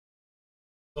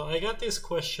So I got this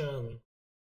question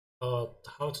about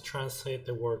how to translate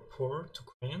the word pour to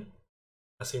Korean,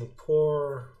 as in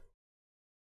pour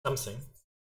something,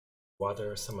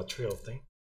 water, some material thing.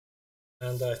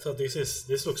 And I thought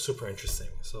this looks super interesting.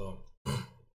 So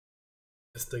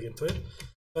let's dig into it.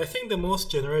 So I think the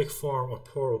most generic form of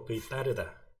pour would be 따르다.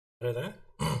 따르다,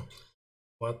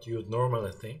 what you would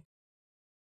normally think.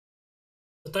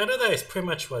 So 따르다 is pretty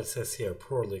much what it says here,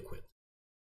 pour liquid.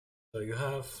 So you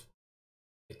have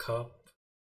a cup,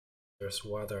 there's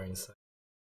water inside.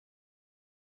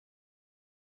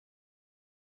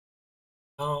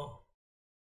 Now,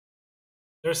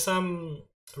 there's some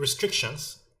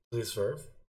restrictions to this verb.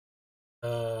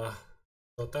 So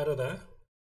따르다,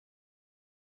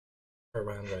 for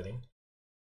handwriting,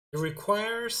 it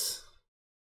requires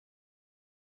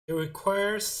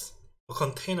a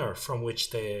container from which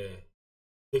the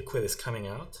liquid is coming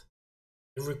out.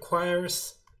 It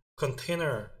requires a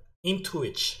container into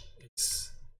which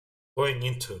it's going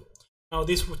into. Now,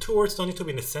 these two words don't need to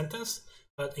be in a sentence,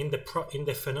 but in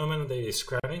the phenomenon they're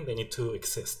describing, they need to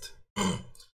exist.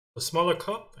 A smaller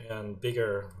cup and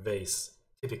bigger vase,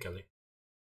 typically.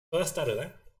 So let's start with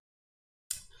that.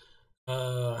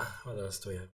 What else do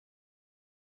we have?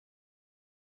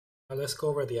 Let's go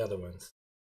over the other ones.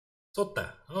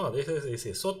 쏟다. Oh, this is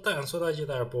easy. 쏟다 and 쏟아지다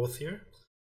are both here.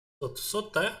 So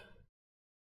쏟다.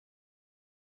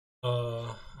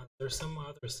 There's some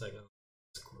others I got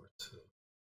score too.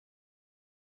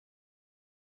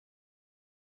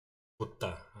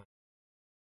 붓다.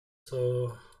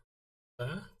 So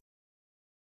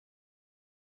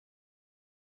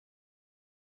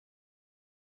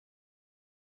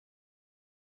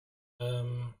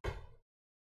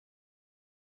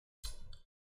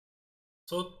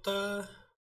쏟다.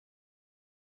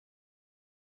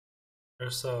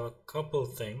 There's a couple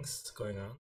things going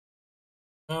on.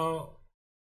 Now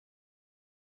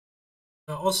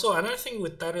also another thing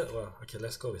with that, well, okay,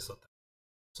 let's go with 쏟다.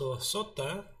 So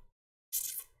쏟다,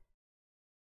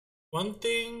 one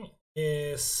thing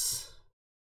is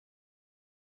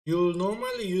you'll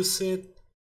normally use it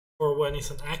for when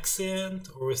it's an accent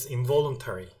or it's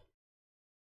involuntary.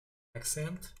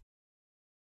 Accent,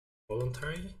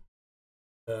 voluntary.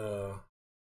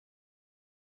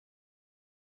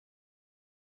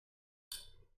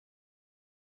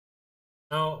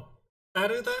 Now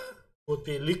따르다 would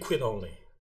be liquid only,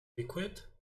 liquid.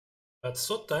 But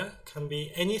쏟다 can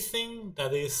be anything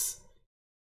that is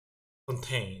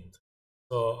contained.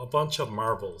 So a bunch of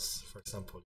marbles, for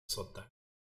example, 쏟다.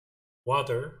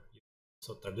 Water,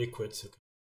 쏟다, liquids.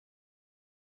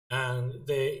 And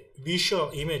the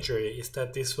visual imagery is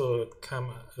that this will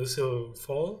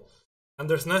fall. And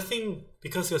there's nothing,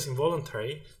 because it's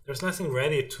involuntary, there's nothing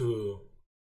ready to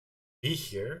be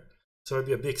here. So it'll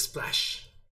be a big splash.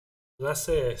 That's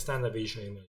a standard visual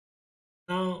image.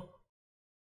 Now,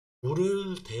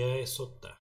 물을 대야에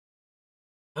쏟다.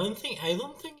 I don't think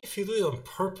if you do it on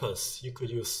purpose, you could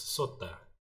use 쏟다.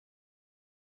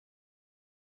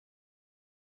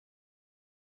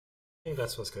 I think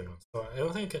that's what's going on. So I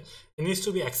don't think it needs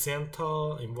to be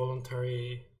accidental,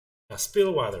 involuntary.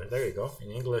 Spill water. There you go.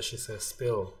 In English, it says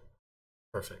spill.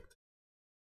 Perfect.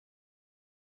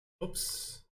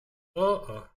 Oops.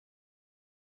 And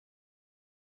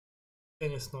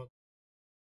it's not.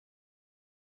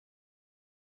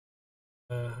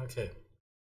 Okay.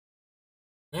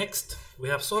 Next, we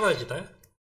have 쏟아지다,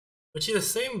 which is the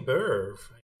same verb,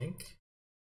 I think.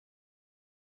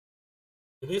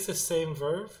 It is the same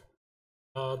verb.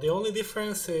 The only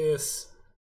difference is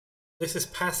this is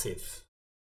passive.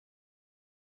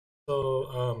 So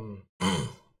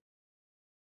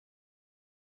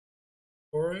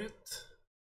for it,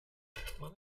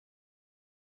 what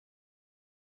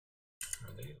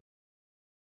are they?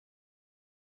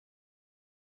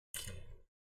 Okay.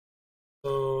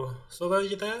 So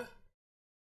쏟아지다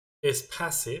is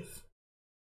passive,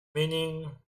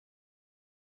 meaning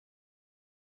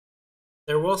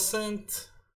there wasn't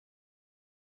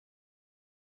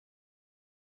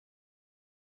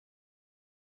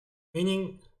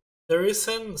there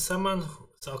isn't someone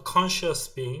who's a conscious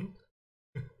being,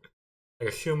 like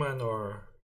a human or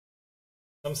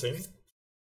something,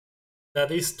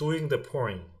 that is doing the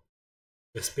pouring,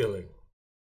 the spilling.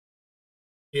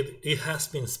 It has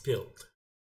been spilled.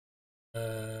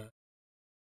 And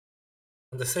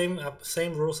the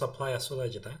same rules apply as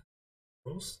쏟아지다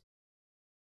rules.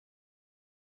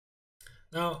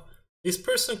 Now, this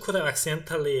person could have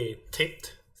accidentally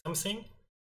tipped something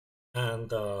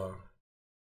and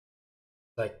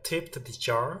like tipped the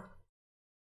jar,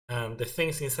 and the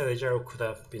things inside the jar could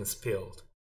have been spilled.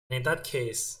 And in that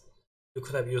case, you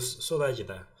could have used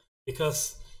쏟아지다,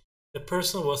 because the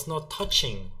person was not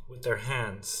touching with their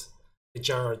hands the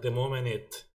jar the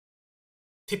moment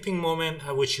tipping moment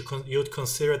at which you'd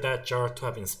consider that jar to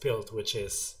have been spilled, which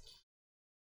is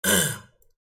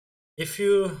if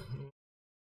you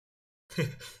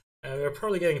we're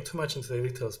probably getting too much into the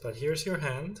details, but here's your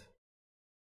hand.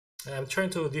 I'm trying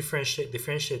to differentiate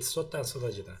sota and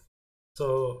sodajida.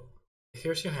 So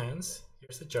here's your hands,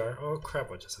 here's the jar. Oh crap,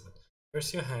 what just happened?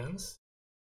 Here's your hands,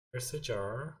 here's the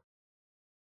jar,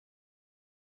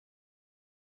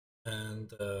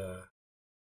 and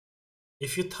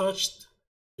if you touched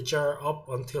the jar up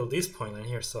until this point, and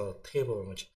here's a table in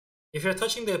which if you're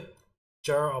touching the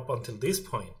jar up until this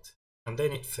point and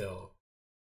then it fell,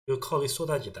 you call it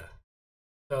sodajida,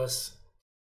 because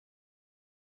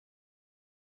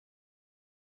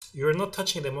you're not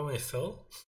touching the moment it fell.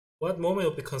 What moment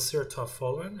will be considered to have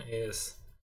fallen is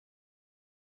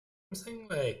something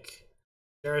like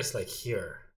jar is like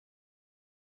here,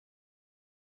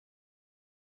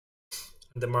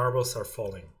 and the marbles are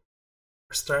falling,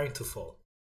 are starting to fall.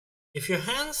 If your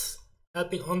hands had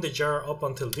been on the jar up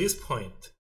until this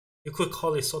point, you could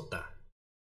call it sota,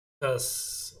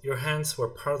 because your hands were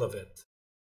part of it.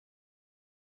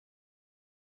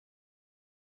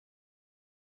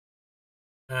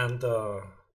 And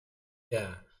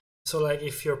yeah, so like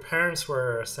if your parents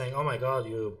were saying, oh my god,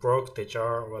 you broke the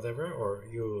jar or whatever, or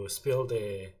you spilled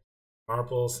the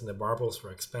marbles and the marbles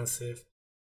were expensive,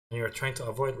 and you're trying to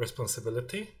avoid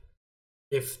responsibility,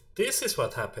 if this is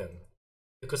what happened,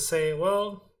 you could say,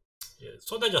 well,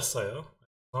 쏟아졌어요.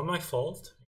 Not my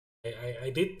fault. I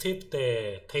did tip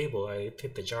the table, I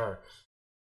tipped the jar.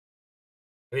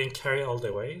 I didn't carry it all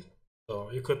the way. So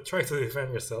you could try to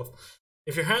defend yourself.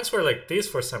 If your hands were like this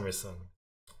for some reason,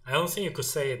 I don't think you could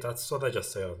say that's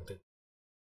쏟아졌어요.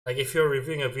 Like if you're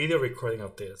reviewing a video recording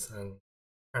of this and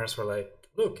parents were like,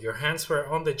 look, your hands were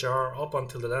on the jar up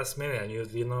until the last minute and you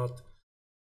did not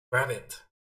grab it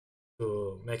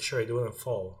to make sure it wouldn't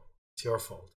fall. It's your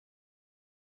fault.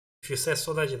 If you say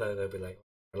쏟아지다, they'll be like,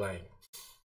 you're lying.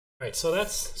 Right, so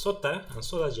that's 쏟다 and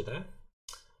쏟아지다.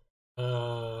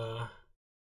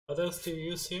 What else do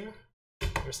you use here?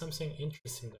 There's something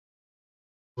interesting there.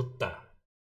 붓다.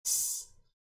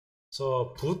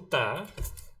 So 붓다.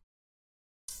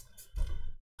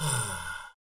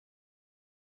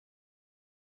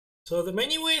 So the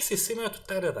many ways is similar to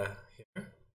따르다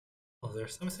here. Oh,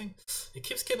 there's something. It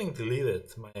keeps getting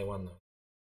deleted, my OneNote.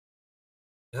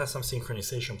 It has some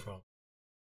synchronization problem.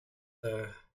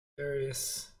 There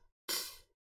is.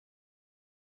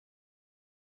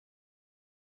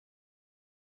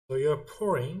 So you're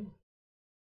pouring.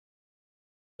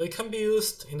 So it can be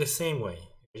used in the same way.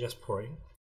 You're just pouring.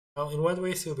 Now, in what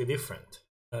ways it will be different?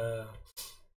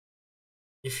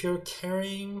 If you're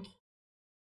carrying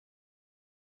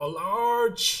a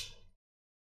large,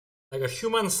 like a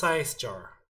human-sized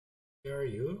jar, here are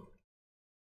you.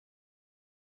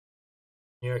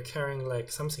 You're carrying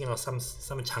like something, some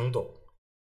장도.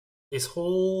 This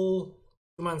whole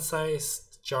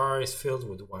human-sized jar is filled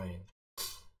with wine.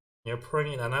 You're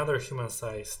pouring in another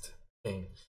human-sized thing.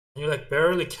 And you're like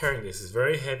barely carrying this. It's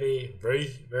very heavy,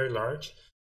 very large.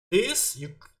 This,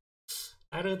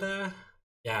 따르다.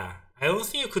 Yeah, I don't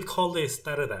think you could call this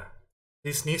따르다.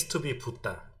 This needs to be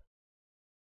붓다.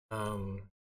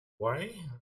 Why?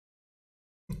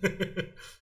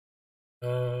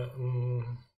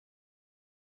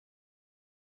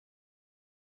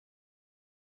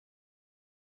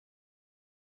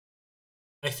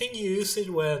 I think you use it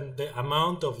when the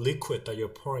amount of liquid that you're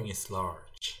pouring is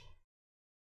large.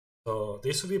 So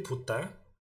this would be 붓다.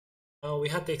 We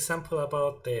had the example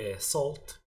about the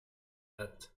salt.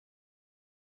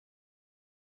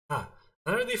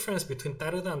 Another difference between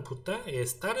따르다 and 붓다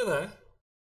is 따르다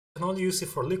you can only use it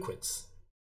for liquids,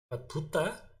 but 붓다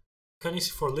you can use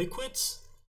it for liquids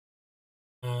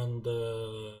and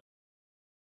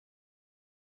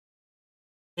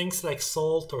things like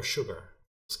salt or sugar,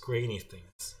 those grainy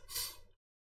things.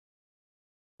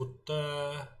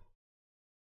 붓다,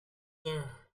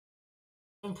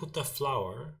 don't put the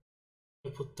flour,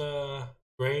 you put the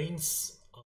grains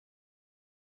of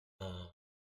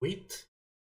wheat.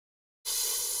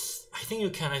 I think you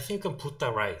can put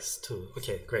the rice too.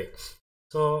 Okay, great.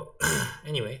 So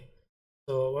anyway,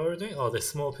 so what we're doing, oh, the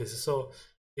small pieces. So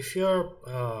if you're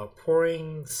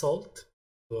pouring salt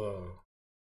to a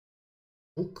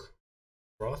book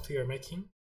broth you're making,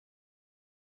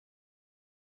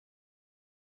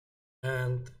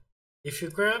 and if you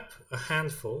grab a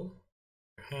handful,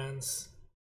 your hands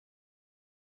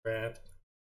grab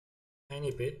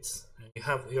tiny bits, and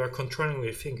you are controlling with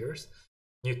your fingers,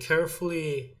 you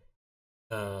carefully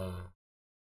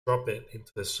drop it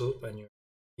into the soup, and you're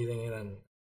eating it and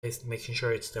making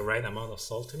sure it's the right amount of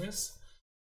saltiness,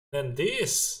 then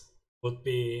this would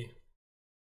be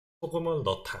소금을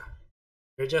넣다.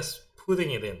 You're just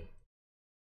putting it in.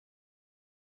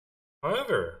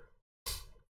 However,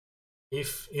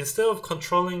 if instead of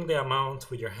controlling the amount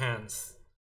with your hands,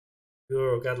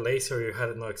 you got lazy or you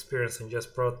had no experience and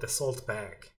just brought the salt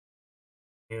bag,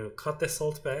 you cut the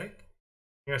salt bag,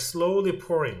 you're slowly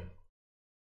pouring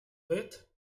it.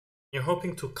 You're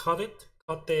hoping to cut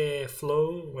the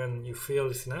flow when you feel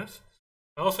it's enough.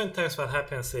 Oftentimes what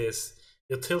happens is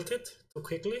you tilt it too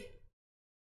quickly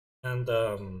and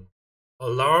a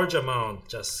large amount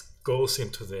just goes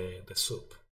into the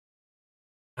soup.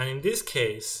 And in this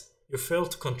case, you fail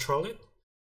to control it,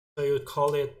 so you would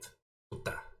call it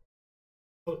붓다.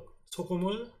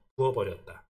 소금을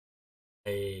부어버렸다.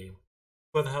 I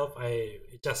couldn't help,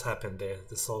 it just happened there.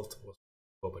 The salt was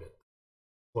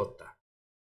부었다.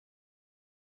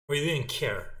 Or you didn't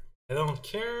care. I don't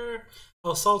care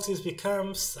how salty it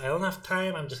becomes. I don't have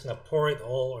time. I'm just gonna pour it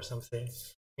all or something.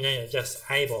 You just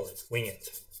eyeball it, wing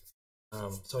it.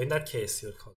 So in that case, you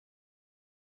would call it.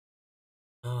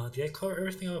 Did I cover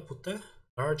everything about 붓다?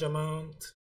 Large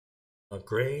amount,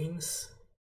 grains.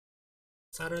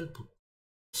 쌀을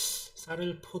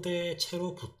포대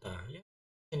채로 붓다. Yeah, you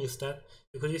can use that.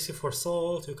 You could use it for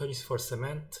salt. You can use it for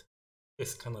cement.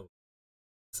 This kind of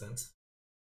sense.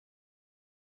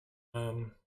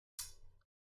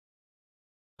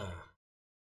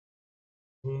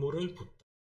 국물을 붓다.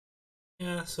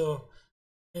 Yeah, so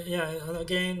yeah, and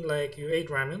again, like you ate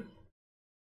ramen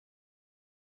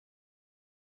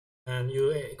and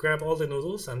you grab all the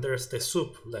noodles and there's the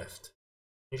soup left.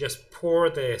 You just pour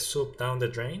the soup down the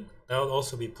drain. That would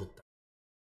also be 붓다.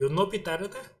 You'll not be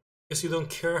다르다 because you don't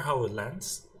care how it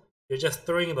lands. You're just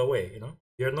throwing it away, you know?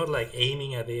 You're not like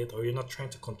aiming at it or you're not trying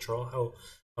to control how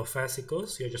fast it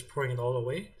goes. You're just pouring it all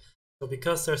away. So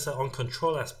because there's an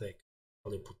uncontrolled aspect,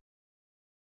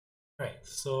 right,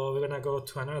 so we're gonna go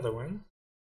to another one.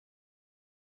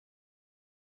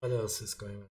 What else is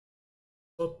going on?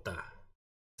 쏟다.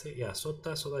 Yeah,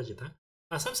 쏟다, 쏟아지다.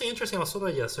 Something interesting about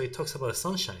쏟아지다. So it talks about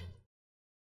sunshine.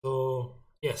 So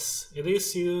yes, it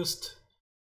is used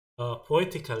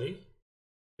poetically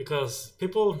because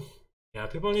people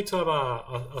need to have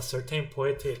a certain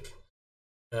poetic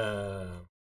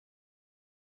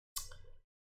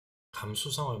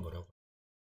감수성을 뭐라고?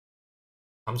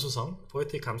 감수성,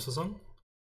 poetic 감수성.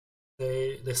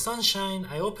 The sunshine.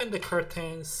 I opened the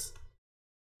curtains.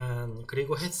 And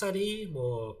그리고 햇살이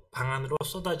뭐 방 안으로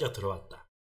쏟아져 들어왔다.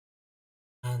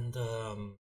 And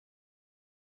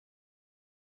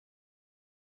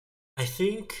I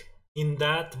think in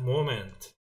that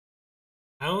moment,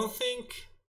 I don't think,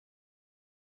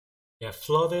 yeah,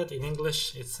 flooded in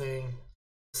English, it's saying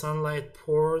sunlight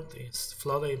poured, it's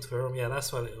flooded into the room. Yeah,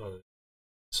 that's what it was.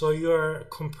 So you're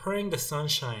comparing the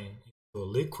sunshine to a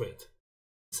liquid,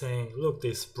 saying, look,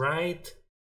 this bright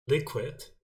liquid,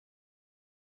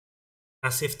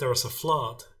 as if there was a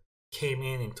flood, came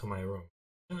into my room.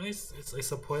 You know,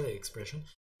 it's a poetic expression.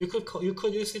 You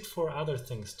could use it for other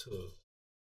things too.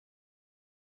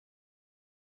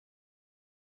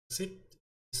 Is it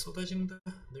쏟아진다?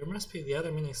 There must be, the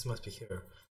other meanings must be here.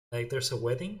 Like there's a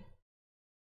wedding.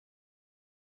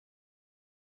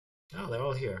 Oh, they're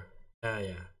all here.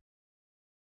 Yeah.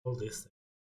 All this.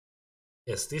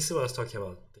 Yes, this is what I was talking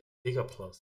about. The big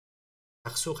applause.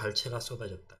 박수 갈채가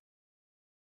쏟아졌다.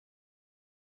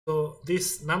 So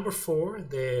this number 4,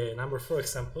 the number 4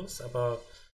 examples about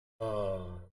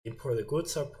import the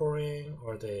goods are pouring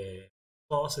or the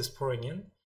applause is pouring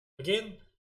in. Again,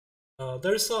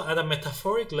 there's at a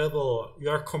metaphoric level,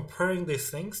 you are comparing these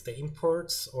things, the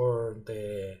imports or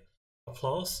the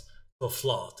applause, to a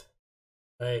flood.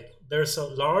 Like there's a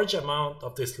large amount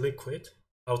of this liquid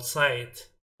outside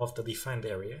of the defined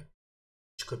area,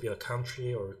 which could be a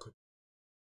country or it could,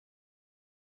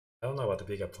 I don't know about the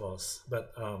big applause,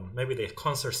 but maybe the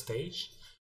concert stage.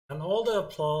 And all the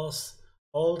applause,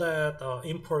 all that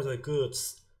imported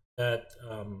goods that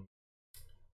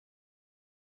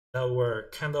were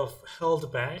kind of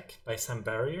held back by some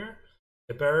barrier.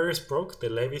 The barriers broke, the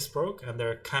levees broke, and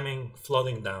they're coming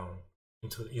flooding down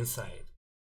into the inside.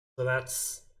 So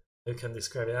that's how you can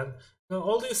describe it. And you know,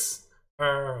 all these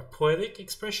are poetic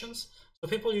expressions. So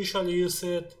people usually use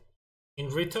it in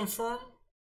written form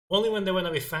only when they want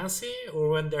to be fancy or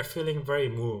when they're feeling very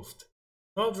moved.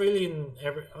 Not really in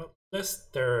every, unless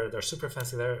they're super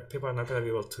fancy. People are not going to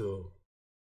be able to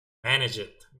manage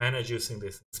using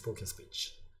this spoken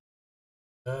speech.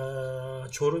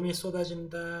 졸음이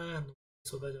쏟아진다,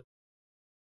 쏟아졌다.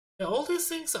 Yeah, all these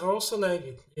things are also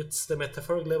like, it's the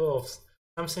metaphoric level of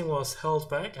something was held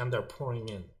back and they're pouring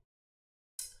in.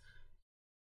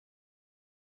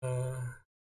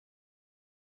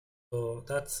 So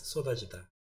that's 쏟아지다.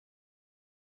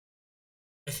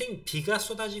 I think 비가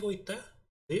쏟아지고 있다.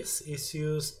 This is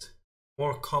used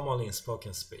more commonly in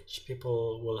spoken speech.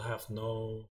 People will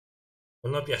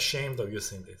not be ashamed of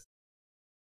using this,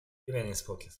 even in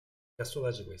spoken speech. 비가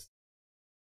쏟아지고 있어.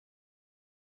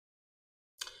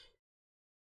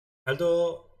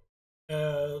 Although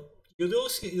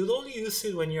you'd only use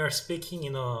it when you are speaking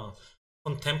in a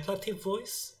contemplative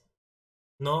voice,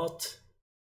 not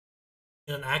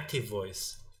in an active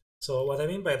voice. So what I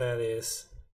mean by that is,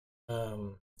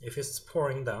 if it's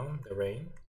pouring down, the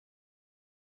rain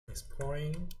is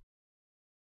pouring.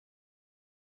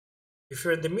 If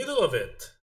you're in the middle of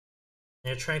it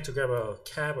and you're trying to grab a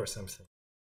cab or something,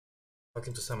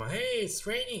 talking to someone, hey, it's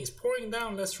raining, it's pouring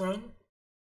down, let's run.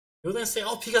 You then say,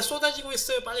 비가 쏟아지고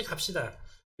있어요, 빨리 갑시다.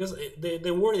 Because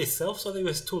the word itself, 쏟아지고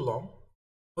is too long.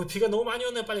 비가 너무 많이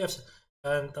오네, 빨리 갑시다.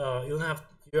 And you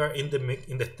are in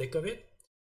the thick of it.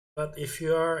 But if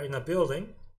you are in a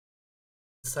building,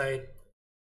 inside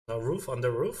a roof, on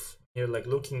the roof, you're like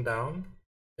looking down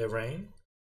the rain,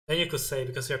 then you could say,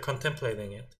 because you're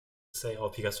contemplating it, say,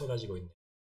 비가 쏟아지고 있네.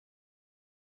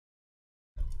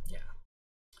 Yeah.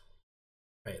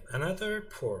 Right, another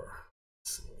pour.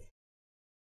 Let's see.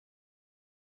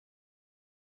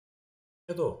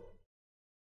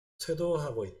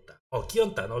 쇄도하고 있다.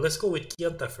 끼얹다. Now let's go with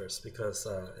끼얹다 first because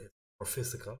it's more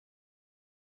physical.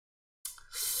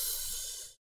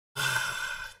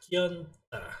 끼얹다.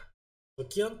 So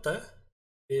끼얹다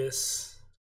is,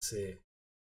 let's see,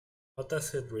 what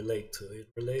does it relate to? It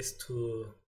relates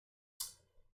to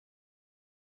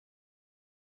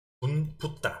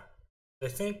붙다. I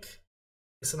think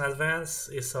it's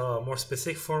a more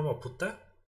specific form of 붙다.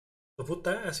 So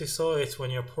붙다, as you saw, it's when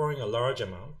you're pouring a large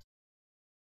amount.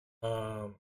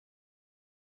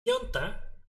 끼얹다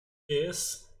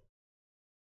is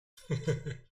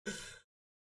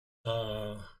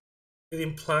it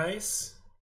implies,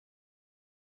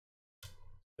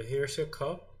 so here's your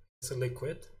cup, it's a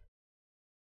liquid.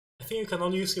 I think you can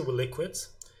only use it with liquids.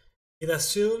 It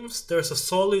assumes there's a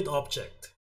solid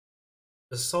object.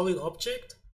 The solid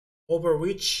object over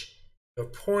which you're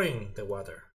pouring the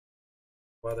water.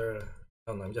 I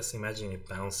don't know, I'm just imagining it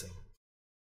bouncing.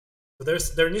 So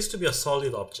there needs to be a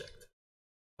solid object.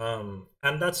 And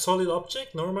that solid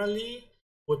object normally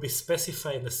would be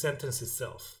specified in the sentence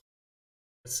itself.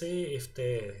 Let's see if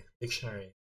the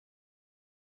dictionary.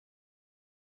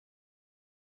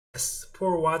 Yes,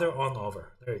 pour water on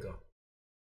over. There you go.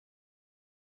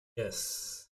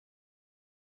 Yes.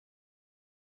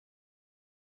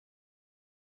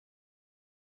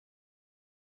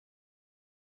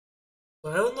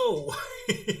 I don't know why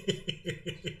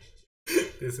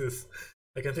this is.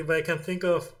 I can think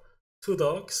of two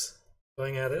dogs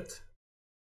going at it.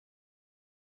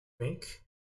 Wink.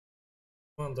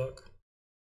 One dog.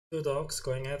 Two dogs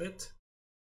going at it.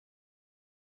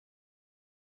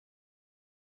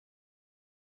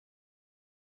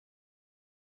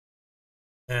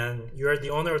 And you're the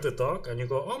owner of the dog and you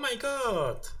go, oh my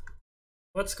god,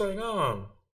 what's going on?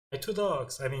 My two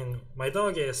dogs. I mean, my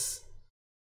dog is,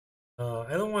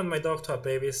 I don't want my dog to have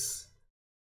babies.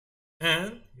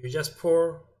 And you just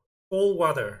pour cold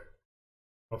water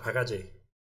or 바가지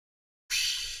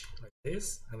like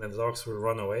this, and then the dogs will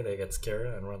run away. They get scared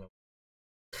and run away.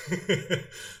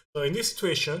 So in this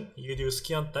situation, you use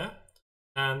끼얹다,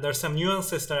 and there's some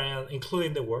nuances that are included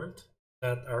in the word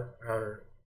that are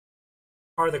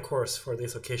part of the course for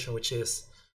this occasion, which is,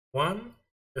 one,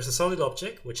 there's a solid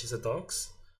object, which is the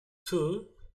dogs. Two,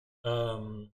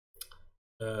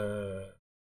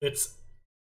 it's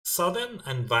sudden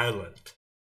and violent.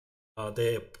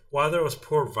 The water was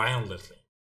poured violently.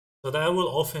 So that will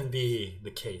often be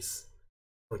the case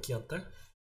for 끼얹다.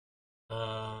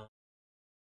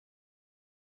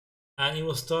 And it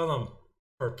was done on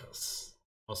purpose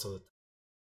most of the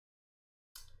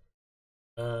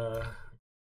time.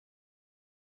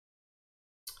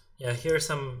 Yeah, here's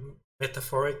some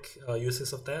metaphoric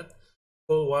uses of that.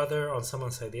 Pour water on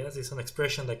someone's ideas is an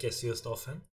expression that gets used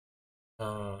often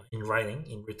in writing,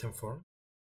 in written form.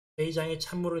 회의장에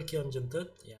찬물을 끼얹은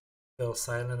듯. Yeah, fell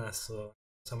silent as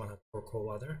someone had poured cold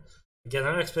water. Again,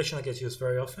 another expression that gets used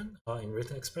very often in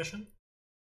written expression.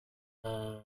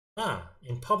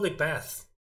 In public bath,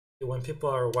 when people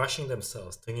are washing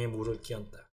themselves, 등에 물을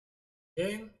끼얹다.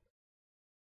 Again,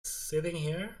 sitting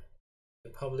here, the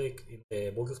public in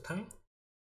the 목욕탕,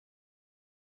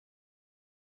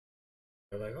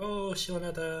 they're like, oh,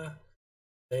 시원하다.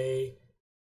 They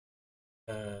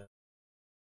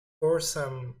put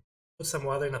some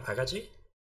water in a 바가지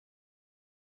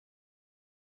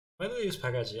Why do they use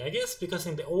bagaji? I guess because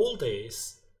in the old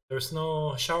days there's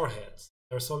no shower heads.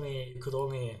 There's only you could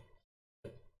only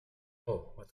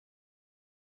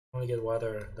only get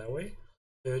water that way.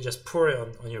 So you just pour it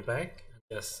on your back and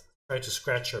just try to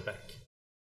scratch your back.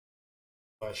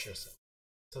 Wash yourself.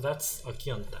 So that's a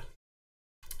기온다.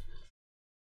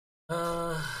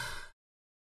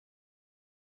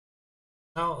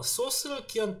 Now 소스를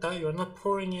끼얹다, you're not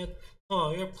pouring it.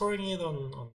 No, you're pouring it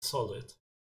on solid.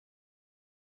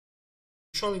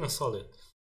 Usually on solid.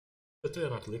 But you're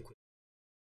not liquid.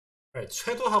 Alright,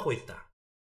 쇄도하고 있다.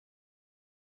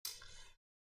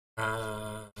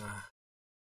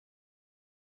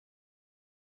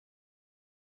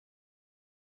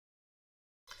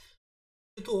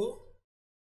 쇄도,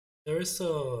 there is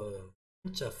a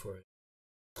한자 for it.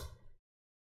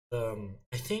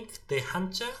 I think the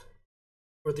한자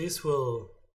for this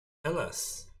will tell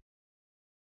us.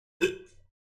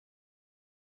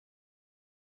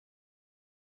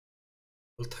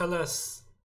 Will tell us.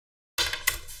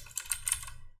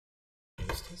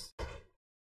 Use this.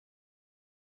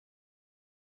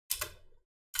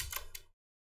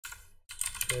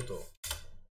 쇄도.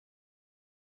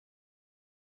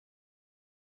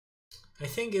 I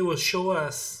think it will show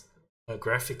us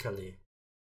graphically.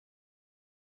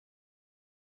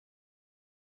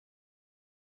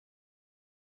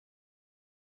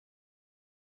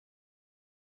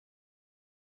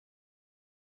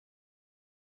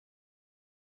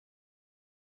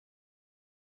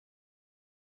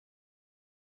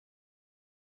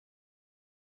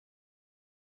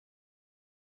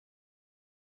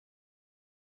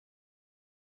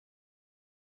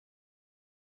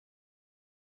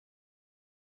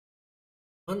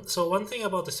 So one thing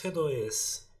about the 쇄도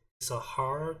is it's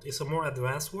a more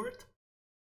advanced word.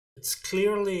 It's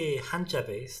clearly Hanja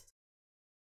based.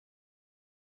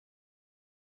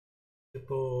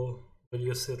 People will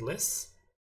use it less,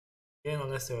 again,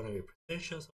 unless they want to be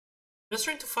pretentious. Just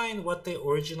trying to find what the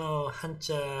original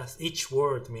Hanja each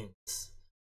word means.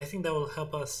 I think that will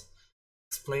help us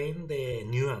explain the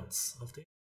nuance of this.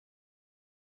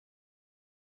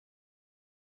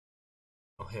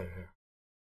 Oh, here.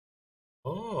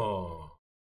 Oh.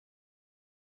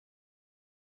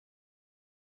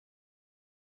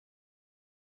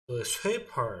 So the 쇄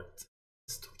part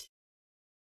is to keep.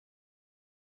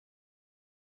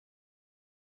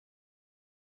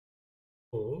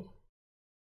 Oh.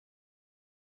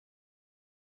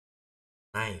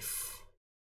 Knife.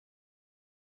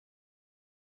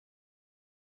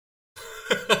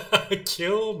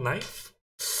 Kill knife?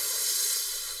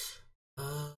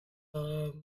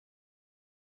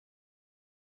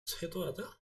 쇄도하다?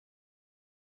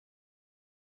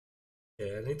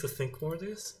 Okay, I need to think more of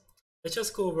this. Let's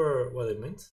just go over what it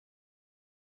means.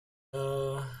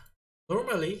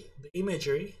 Normally, the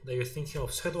imagery that you're thinking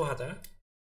of 쇄도하다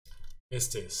is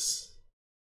this.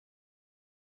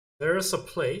 There's a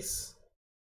place,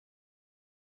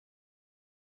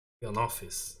 an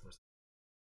office.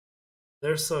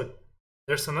 There's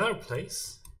another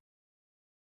place.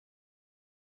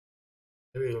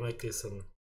 Maybe we'll make this an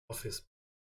office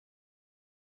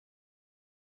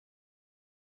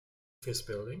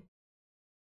building.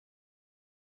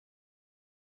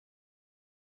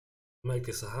 Make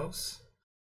this a house.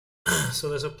 So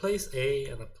there's a place A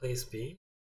and a place B,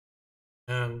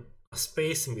 and a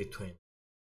space in between.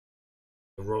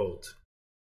 The road.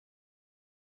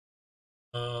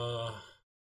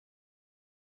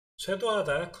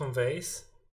 쇄도하다 conveys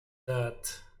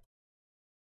that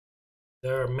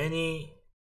there are many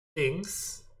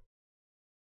things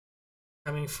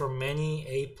coming from many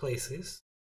A places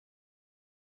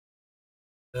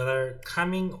that are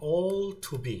coming all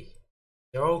to B.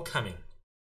 They're all coming,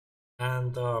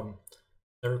 and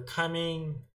they're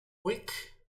coming quick,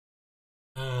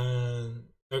 and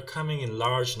they're coming in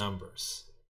large numbers.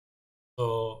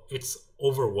 So it's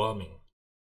overwhelming.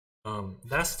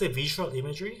 That's the visual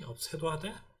imagery of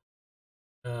쇄도하다.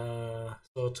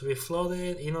 So to be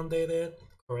flooded, inundated,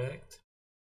 correct.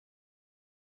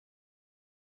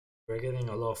 We're getting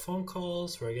a lot of phone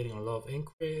calls. We're getting a lot of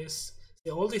inquiries. See,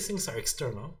 all these things are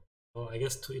external. Well, I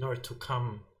guess in order to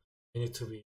come, you need to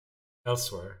be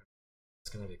elsewhere. It's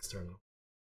gonna be external.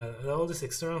 All these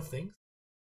external things,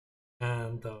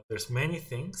 and there's many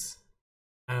things,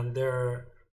 and they're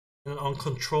in an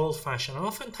uncontrolled fashion. And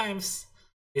oftentimes,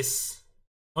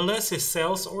 unless it's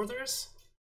sales orders,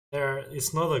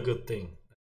 it's not a good thing.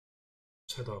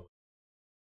 So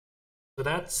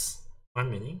that's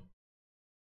one meaning.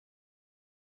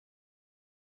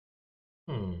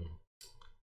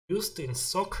 Used in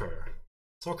soccer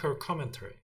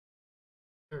commentary.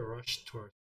 Rush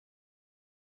toward.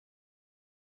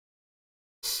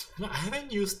 No, I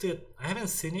haven't used it. I haven't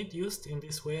seen it used in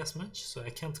this way as much, so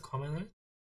I can't comment on it.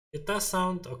 It does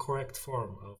sound a correct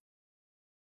form of.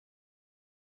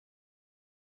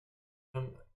 I'm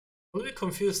a little bit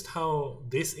confused how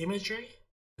this imagery,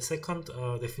 the second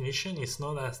definition, is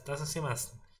not as doesn't seem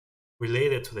as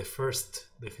related to the first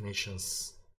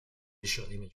definition's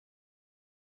visual image.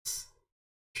 It's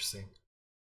interesting.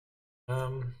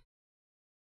 So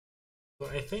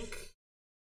I think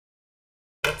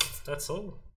that's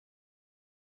all.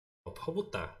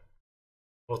 퍼붓다.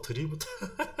 들이붓다.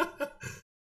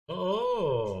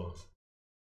 Oh.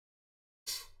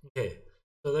 Okay.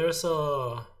 So there's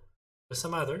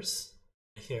some others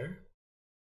here.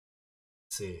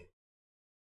 Let's see.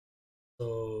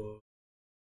 So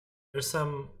there's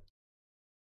some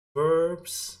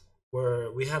verbs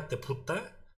where we had the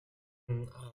붙다, and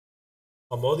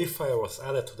a modifier was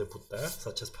added to the 붙다,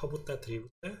 such as 퍼붓다,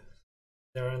 들이붓다.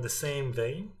 They're in the same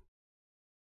vein.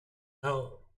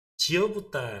 Now,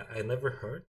 지어붙다 I never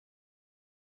heard,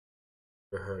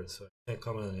 so I can't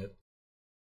comment on it. It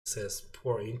says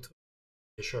pour into.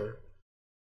 Okay, sure.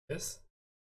 Yes.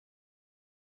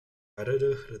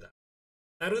 따르르 흐르다.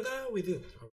 따르다 we did.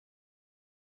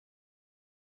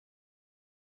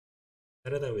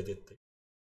 따르다 we did.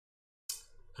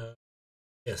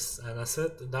 Yes, and I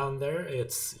said down there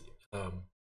it's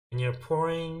when you're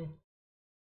pouring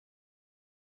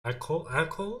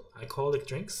alcoholic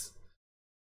drinks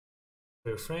for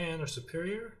your friend or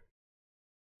superior.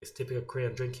 It's typical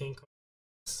Korean drinking.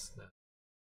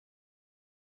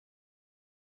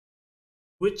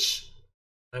 Which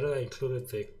that included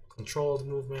the controlled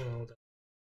movement and all that.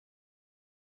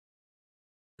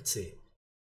 Let's see.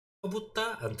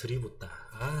 퍼붓다 and 들이붓다.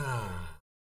 Ah.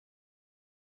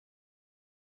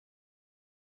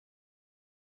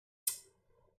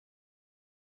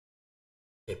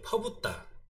 Okay, 퍼붓다.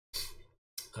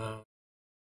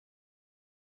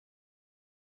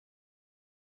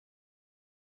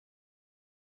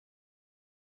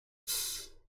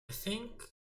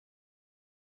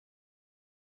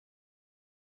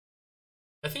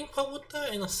 I think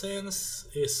퍼붓다 in a sense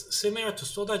is similar to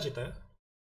쏟아지다.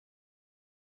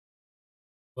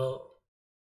 Well,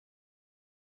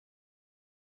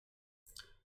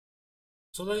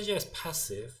 쏟아지다 is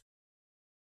passive.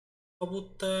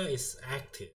 퍼붓다 is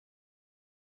active.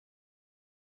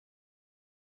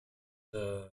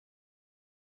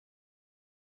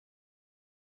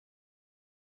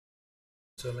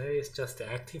 So maybe it's just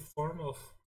the active form of,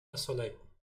 so like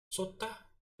쏟다,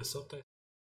 쏟다,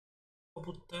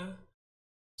 퍼붓다,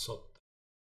 쏟다.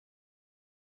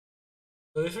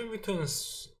 The difference between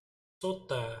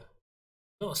쏟다,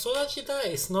 no, 쏟아지다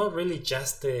is not really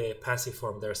just the passive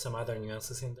form. There are some other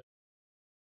nuances in there.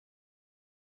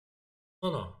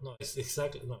 No, it's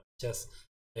exactly, no, just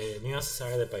nuances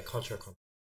are added by cultural context.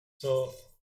 So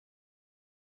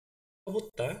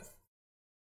퍼붓다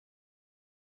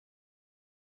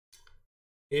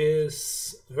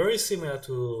is very similar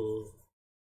to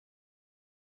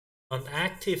an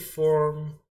active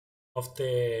form of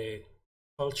the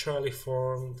culturally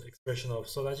formed expression of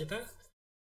쏟아지다.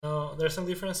 Now there are some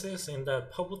differences in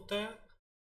that 퍼붓다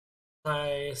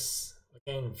implies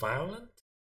again violent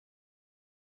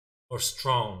or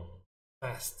strong,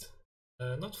 fast,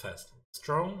 not fast,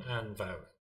 strong and violent.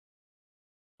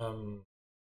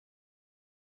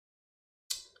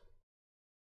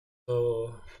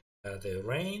 So the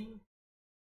rain,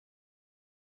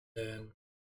 then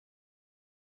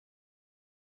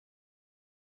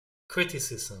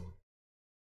criticism,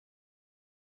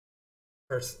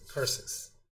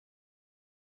 curses,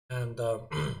 and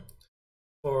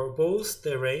for both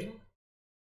the rain,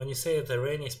 when you say the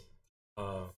rain is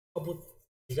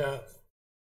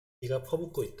비가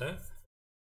퍼붓고 있다,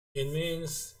 it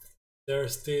means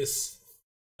there's this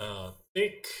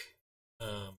thick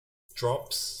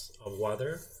drops of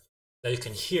water that you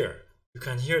can hear. You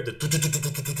can hear the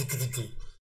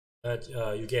that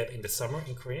you get in the summer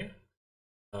in Korea.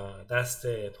 That's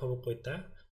the 퍼붓고 있다,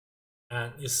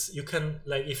 and you can,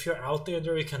 like, if you're out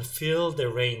there, you can feel the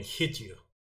rain hit you.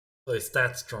 So it's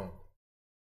that strong,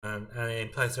 and it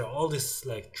implies there are all these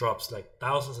like drops, like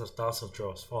thousands of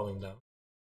drops falling down.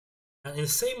 And in the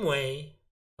same way,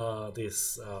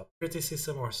 this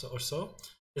criticism or so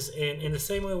is in the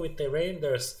same way with the rain.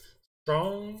 There's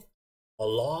strong, a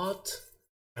lot,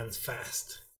 and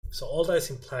fast. So all that is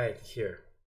implied here.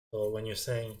 So when you're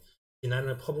saying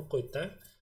비난을 퍼붓고 있다,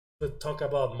 to talk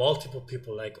about multiple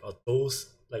people, like a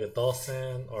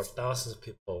dozen or thousands of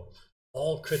people,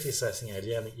 all criticizing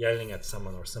and yelling at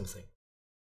someone or something.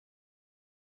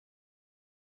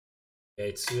 Yeah,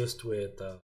 it's used with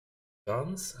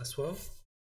guns as well.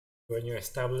 When you're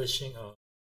establishing a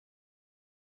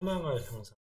소망을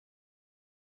형상.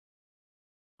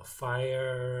 A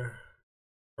fire,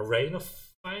 a rain of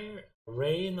fire, a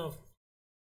rain of,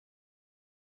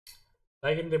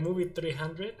 like in the movie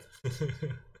 300,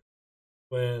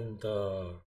 when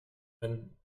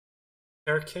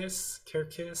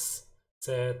Kirkis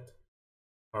said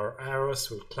our arrows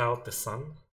will cloud the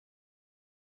sun.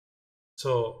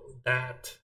 So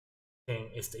that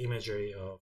thing is the imagery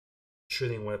of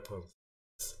shooting weapons.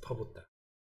 퍼붓다.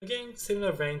 Again,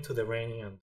 similar vein to the raining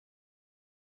and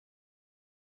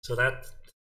so that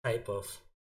type of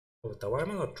퍼붓다. Why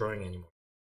am I not drawing anymore?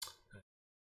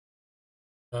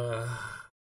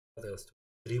 What else?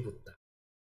 들이붓다.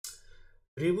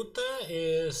 들이붓다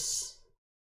is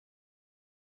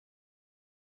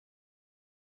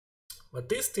what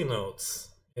this denotes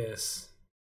is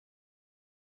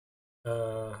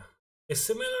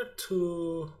similar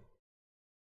to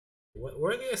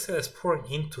where the S is pouring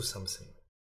into something.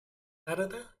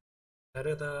 따르다?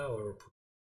 따르다 or 붓다.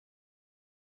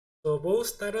 So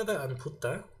both 따르다 and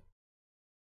붓다,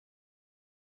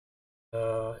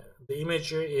 the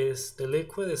imagery is the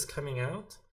liquid is coming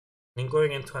out and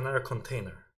going into another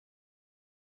container.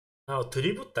 Now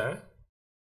들이붓다,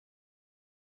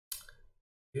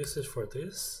 use it for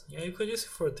this. Yeah, you could use it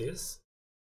for this.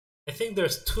 I think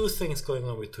there's two things going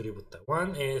on with 들이붓다.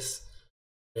 One is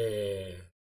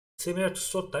similar to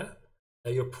쏟다,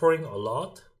 that you're pouring a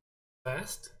lot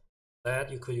fast,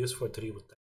 that you could use for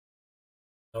들이붓다.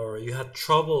 Or you had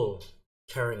trouble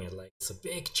carrying it, like it's a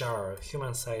big jar,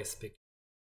 human size big.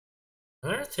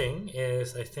 Another thing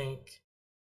is, I think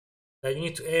that you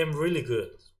need to aim really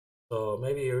good. So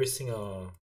maybe you're using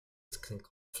a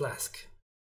flask,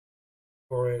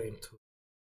 pour it into,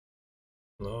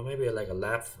 no, maybe like a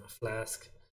lap flask,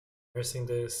 using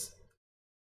this,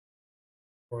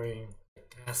 pouring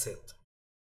acid.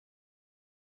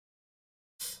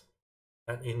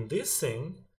 And in this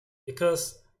thing,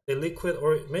 because the liquid,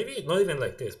 or maybe not even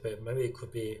like this, but maybe it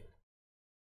could be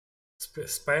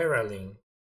spiraling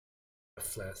a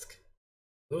flask.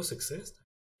 Those exist?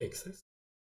 They exist.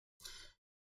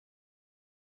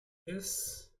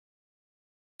 This.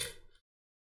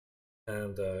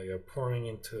 And you're pouring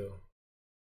into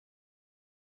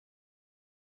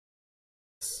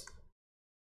this.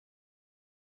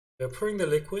 You're pouring the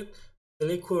liquid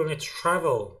will need to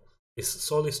travel this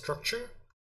solid structure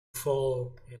to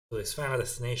fall into its final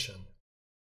destination.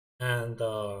 And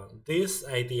this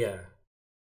idea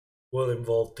will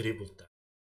involve 들이붓다.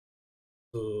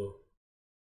 To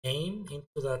aim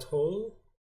into that hole,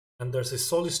 and there's a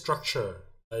solid structure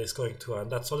that is going to,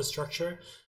 and that solid structure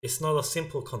is not a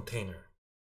simple container.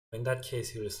 In that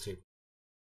case, you use 들이붓다.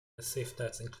 Let's see if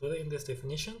that's included in this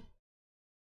definition.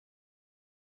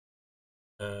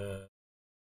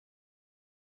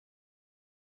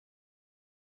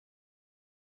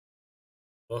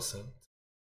 Wasn't.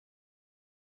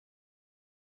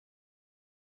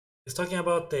 It's talking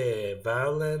about the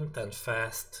violent and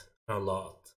fast a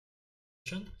lot.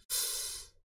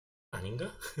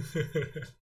 아닌가?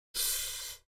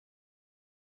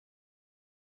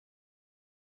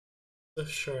 Not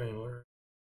sure anymore.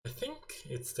 I think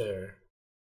it's there.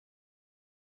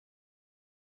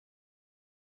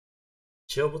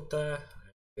 지어붓다. I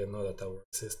didn't know that word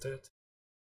existed.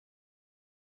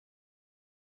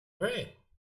 Right.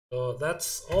 So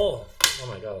that's all. Oh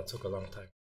my god, that took a long time.